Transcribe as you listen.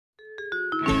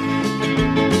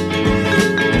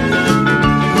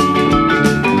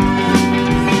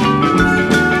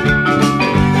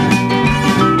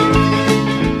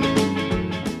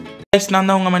guys, நான்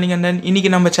தான் உங்க மணிகண்டன். இன்னைக்கு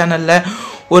நம்ம சேனல்ல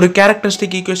ஒரு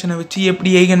கேரக்டரிஸ்டிக் ஈக்குவேஷனை வச்சு எப்படி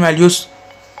ஐகன் வேல்யூஸ்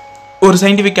ஒரு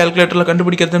சயின்டிஃபிக் கால்குலேட்டர்ல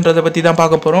கண்டுபிடிக்கிறதுன்றத பத்தி தான்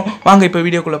பார்க்க போறோம். வாங்க இப்போ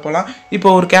வீடியோக்குள்ள போலாம். இப்போ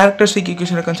ஒரு கேரக்டரிஸ்டிக்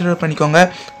ஈக்குவேஷனை கன்சிடர் பண்ணிக்கோங்க.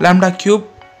 lambda cube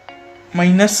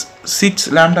minus 6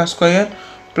 lambda square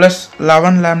plus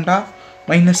 11 lambda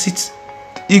minus 6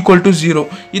 equal to 0.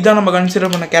 இதான் நம்ம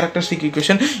கன்சிடர் பண்ண கேரக்டரிஸ்டிக்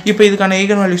ஈக்குவேஷன். இப்போ இதுக்கான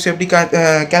ஐகன் வேல்யூஸ் எப்படி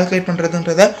கால்குலேட்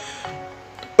பண்றதுன்றத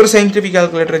ஒரு சயின்டிஃபிக்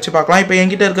கால்குலேட்டர் வச்சு பார்க்கலாம். இப்போ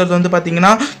என்கிட்ட இருக்கிறது வந்து பார்த்தீங்கன்னா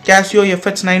கேசியோ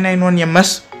FH991MS.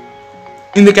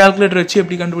 இந்த கால்குலேட்டர் வச்சு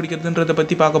எப்படி கண்டுபிடிக்கிறதுன்றதை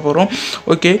பற்றி பார்க்க போகிறோம்.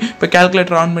 ஓகே, இப்போ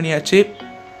கால்குலேட்டர் ஆன் பண்ணியாச்சு.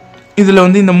 இதில்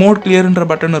வந்து இந்த மோட் கிளியர்ன்ற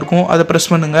பட்டன் இருக்கும், அதை ப்ரெஸ்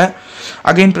பண்ணுங்கள்.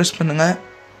 அகைன் ப்ரெஸ் பண்ணுங்கள்.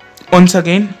 ஒன்ஸ்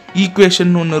அகைன்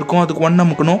ஈக்குவேஷன் ஒன்று இருக்கும், அதுக்கு 1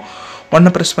 அமுக்கணும்.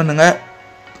 1 ப்ரெஸ் பண்ணுங்கள்.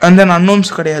 அண்ட் தென்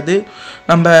அன்னோன்ஸ் கிடையாது.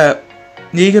 நம்ம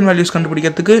ஐகன் வேல்யூஸ்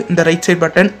கண்டுபிடிக்கிறதுக்கு இந்த right side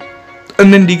button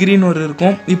and then டிகிரின்னு ஒரு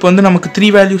இருக்கும். இப்போ வந்து நமக்கு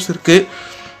 3 வேல்யூஸ் இருக்குது.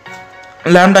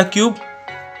 lambda cube,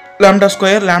 lambda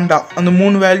square, lambda. அந்த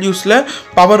 3 வேல்யூஸில்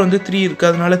பவர் வந்து 3 இருக்குது,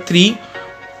 அதனால 3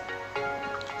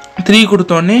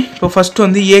 கொடுத்தோடனே இப்போ ஃபஸ்ட்டு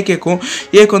வந்து ஏ கேட்கும்.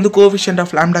 ஏக்கு வந்து கோஎஃபிஷியன்ட்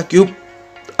ஆஃப் lambda cube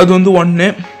அது வந்து 1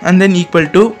 and then equal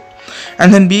to,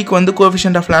 and then பிக்கு வந்து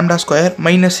coefficient of lambda square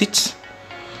 -6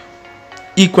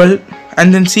 equal,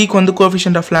 and then சிக்கு வந்து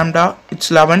coefficient of lambda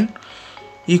it's 11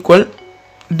 equal,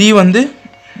 D வந்து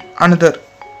another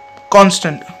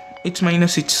constant it's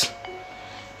 -6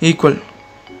 equal.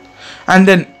 and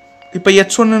then இப்போ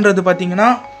h1ன்றது பார்த்தீங்கன்னா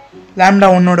lambda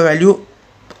 1ஓட வேல்யூ,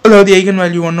 அதாவது ஐகன்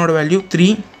வேல்யூ 1ஓட வேல்யூ 3.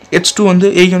 h2 வந்து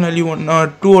eigen value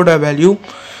 2ஓட value,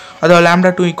 அதாவது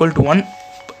lambda 2 equal to 1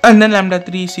 and then lambda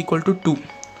 3 is equal to 2.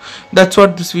 that's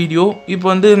what this video. இப்போ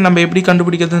வந்து நம்ம எப்படி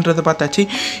கண்டுபிடிக்கிறதுன்றதை பார்த்தாச்சு.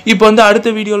 இப்போ வந்து அடுத்த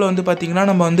வீடியோவில் வந்து பார்த்தீங்கன்னா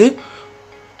நம்ம வந்து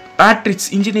மேட்ரிக்ஸ்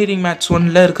இன்ஜினியரிங் மேத்ஸ்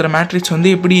 1ல் இருக்கிற மேட்ரிக்ஸ்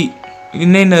வந்து எப்படி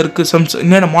என்னென்ன இருக்குது,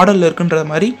 என்னென்ன மாடலில் இருக்குன்ற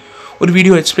மாதிரி ஒரு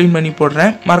வீடியோ எக்ஸ்பிளைன் பண்ணி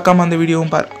போடுறேன். மறக்காமல் அந்த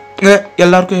வீடியோவும் பாருங்கள்,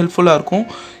 எல்லாருக்கும் ஹெல்ப்ஃபுல்லாக இருக்கும்.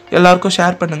 எல்லாருக்கும்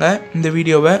ஷேர் பண்ணுங்கள் இந்த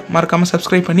வீடியோவை. மறக்காமல்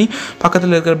சப்ஸ்கிரைப் பண்ணி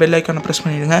பக்கத்தில் இருக்கிற பெல் ஐக்கானை ப்ரெஸ்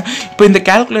பண்ணிவிடுங்க. இப்போ இந்த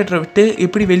கால்குலேட்டரை விட்டு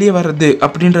எப்படி வெளியே வர்றது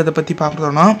அப்படின்றத பற்றி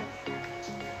பார்க்குறோன்னா,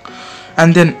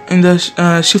 அண்ட் தென் இந்த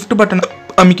ஷிஃப்ட் பட்டனை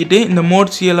அமைக்கிட்டு இந்த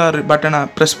மோட் CLR பட்டனை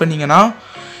ப்ரெஸ் பண்ணிங்கன்னா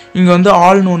இங்கே வந்து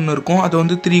ஆல்னு ஒன்று இருக்கும், அது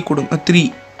வந்து 3 கொடுங்க.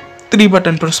 3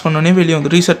 பட்டன் ப்ரெஸ் பண்ணோன்னே வெளியே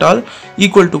வந்து ரீசெட் ஆல்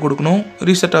ஈக்குவல் டு கொடுக்கணும்.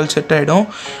 ரீசெட் ஆல் செட் ஆகிடும்.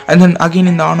 அண்ட் தென் அகெயின்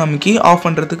இந்த ஆன் அமைக்கி ஆஃப்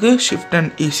பண்ணுறதுக்கு shift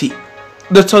and AC.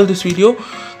 That's all this video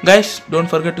guys. Don't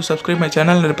forget to subscribe my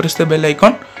channel and press the bell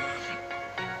icon.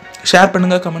 Share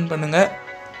பண்ணுங்கள், comment பண்ணுங்கள்.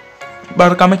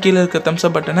 மறக்காமல் கீழே இருக்க தம்ஸ்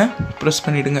அப் பட்டனை ப்ரெஸ்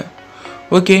பண்ணிவிடுங்க.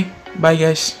 Okay, bye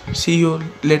guys. See you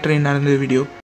later in another video.